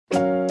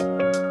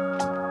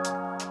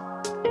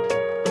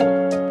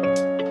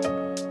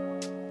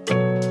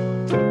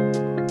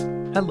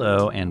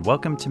Hello and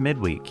welcome to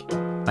Midweek.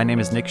 My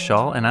name is Nick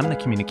Shaw and I'm the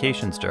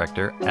Communications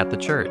Director at the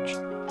church.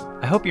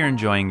 I hope you're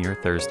enjoying your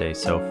Thursday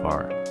so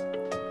far.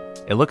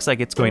 It looks like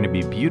it's going to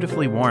be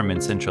beautifully warm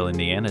in central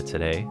Indiana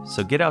today,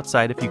 so get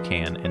outside if you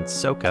can and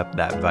soak up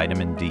that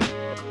vitamin D.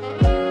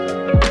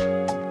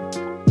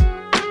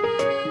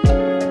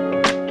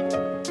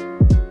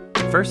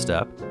 First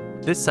up,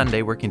 this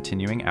Sunday we're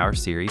continuing our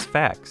series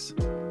Facts.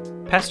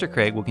 Pastor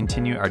Craig will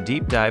continue our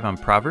deep dive on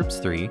Proverbs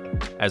 3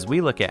 as we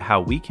look at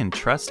how we can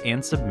trust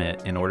and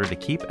submit in order to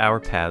keep our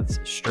paths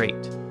straight.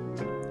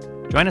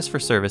 Join us for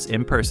service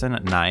in person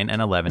at 9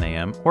 and 11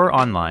 a.m. or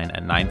online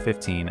at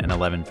 9:15 and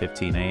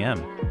 11:15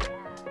 a.m.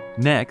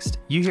 Next,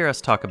 you hear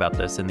us talk about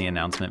this in the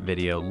announcement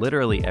video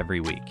literally every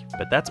week,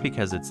 but that's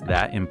because it's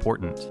that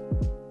important.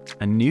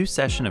 A new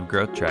session of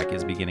Growth Track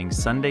is beginning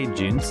Sunday,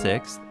 June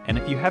 6th, and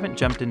if you haven't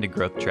jumped into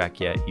Growth Track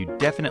yet, you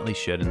definitely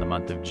should in the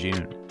month of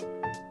June.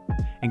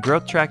 In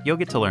Growth Track, you'll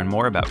get to learn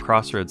more about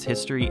Crossroads'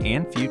 history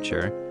and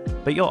future,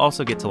 but you'll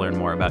also get to learn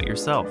more about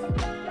yourself.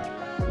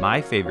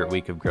 My favorite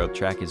week of Growth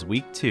Track is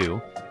week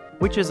 2,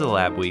 which is a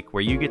lab week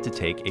where you get to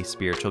take a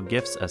spiritual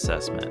gifts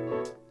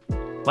assessment.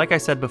 Like I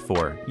said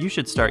before, you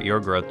should start your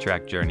Growth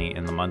Track journey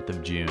in the month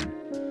of June.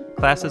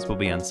 Classes will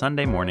be on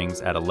Sunday mornings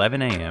at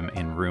 11 a.m.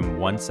 in room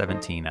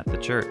 117 at the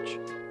church.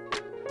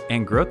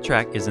 And Growth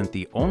Track isn't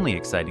the only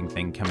exciting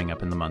thing coming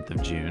up in the month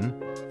of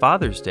June.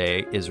 Father's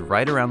Day is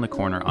right around the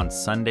corner on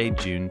Sunday,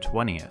 June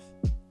 20th.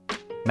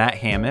 Matt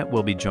Hammett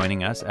will be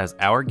joining us as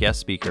our guest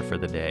speaker for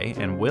the day,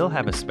 and we'll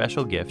have a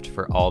special gift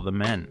for all the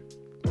men.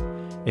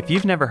 If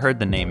you've never heard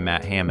the name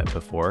Matt Hammett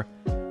before,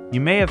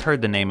 you may have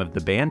heard the name of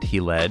the band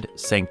he led,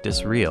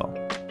 Sanctus Real.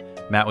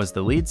 Matt was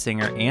the lead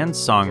singer and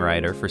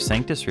songwriter for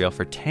Sanctus Real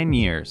for 10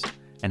 years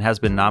and has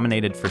been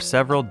nominated for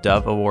several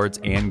Dove Awards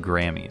and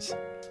Grammys.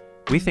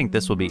 We think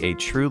this will be a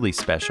truly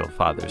special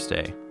Father's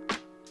Day.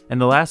 And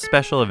the last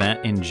special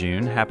event in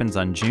June happens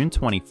on June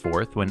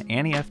 24th when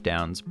Annie F.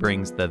 Downs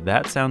brings the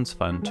That Sounds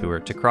Fun tour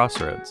to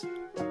Crossroads.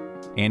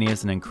 Annie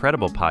is an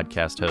incredible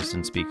podcast host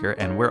and speaker,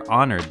 and we're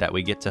honored that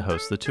we get to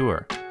host the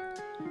tour.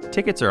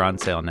 Tickets are on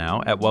sale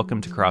now at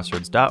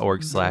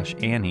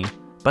welcometocrossroads.org/Annie,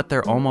 but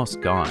they're almost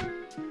gone.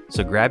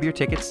 So grab your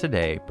tickets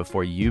today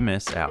before you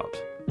miss out.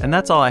 And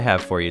that's all I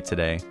have for you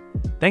today.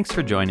 Thanks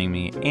for joining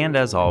me, and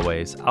as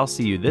always, I'll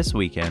see you this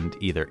weekend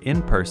either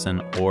in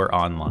person or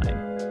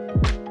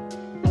online.